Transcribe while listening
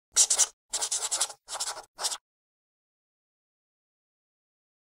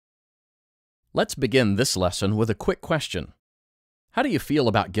Let's begin this lesson with a quick question. How do you feel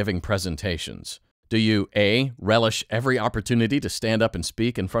about giving presentations? Do you A, relish every opportunity to stand up and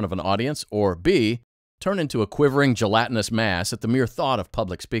speak in front of an audience, or B, turn into a quivering gelatinous mass at the mere thought of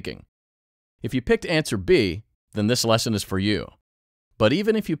public speaking? If you picked answer B, then this lesson is for you. But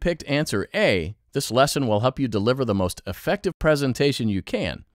even if you picked answer A, this lesson will help you deliver the most effective presentation you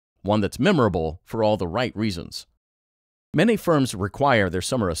can, one that's memorable for all the right reasons. Many firms require their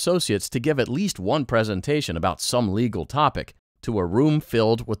summer associates to give at least one presentation about some legal topic to a room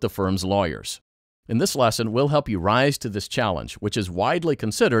filled with the firm's lawyers. In this lesson, we'll help you rise to this challenge, which is widely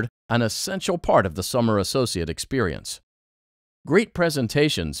considered an essential part of the summer associate experience. Great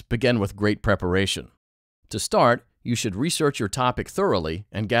presentations begin with great preparation. To start, you should research your topic thoroughly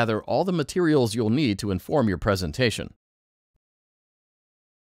and gather all the materials you'll need to inform your presentation.